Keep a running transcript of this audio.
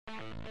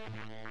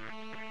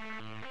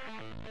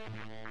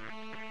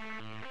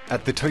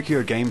At the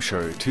Tokyo Game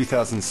Show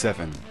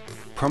 2007,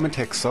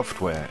 Prometech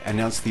Software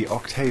announced the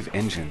Octave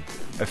Engine,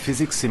 a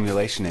physics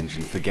simulation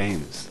engine for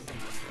games.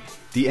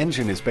 The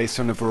engine is based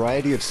on a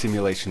variety of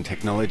simulation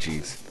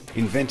technologies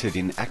invented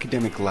in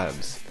academic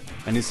labs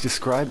and is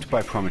described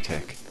by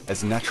Prometech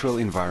as Natural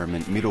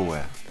Environment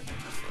Middleware.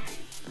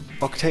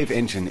 Octave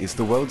Engine is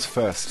the world's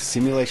first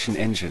simulation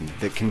engine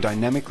that can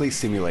dynamically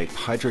simulate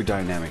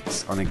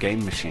hydrodynamics on a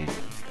game machine.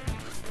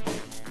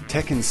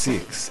 Tekken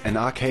 6, an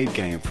arcade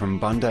game from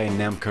Bandai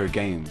Namco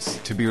Games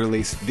to be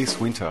released this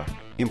winter,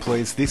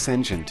 employs this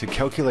engine to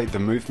calculate the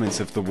movements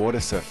of the water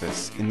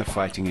surface in the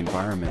fighting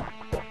environment.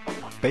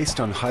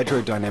 Based on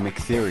hydrodynamic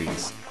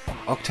theories,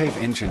 Octave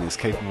Engine is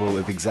capable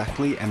of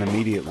exactly and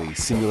immediately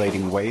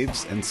simulating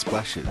waves and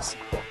splashes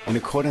in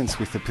accordance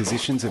with the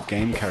positions of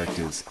game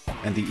characters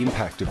and the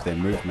impact of their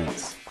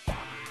movements.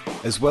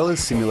 As well as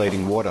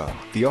simulating water,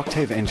 the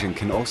Octave Engine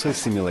can also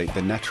simulate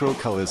the natural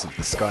colors of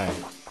the sky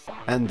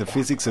and the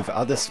physics of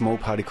other small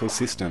particle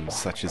systems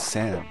such as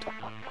sand.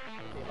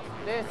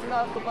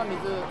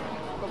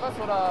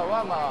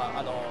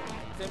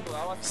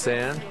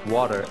 Sand,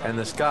 water, and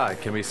the sky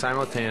can be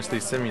simultaneously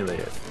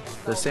simulated.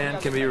 The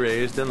sand can be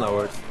raised and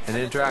lowered and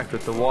interact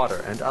with the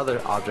water and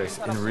other objects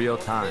in real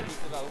time.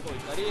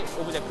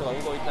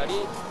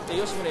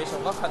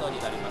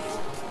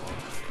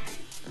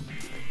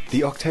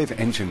 The Octave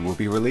Engine will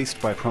be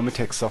released by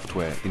Prometech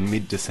Software in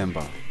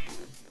mid-December.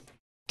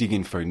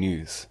 DigInfo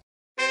News.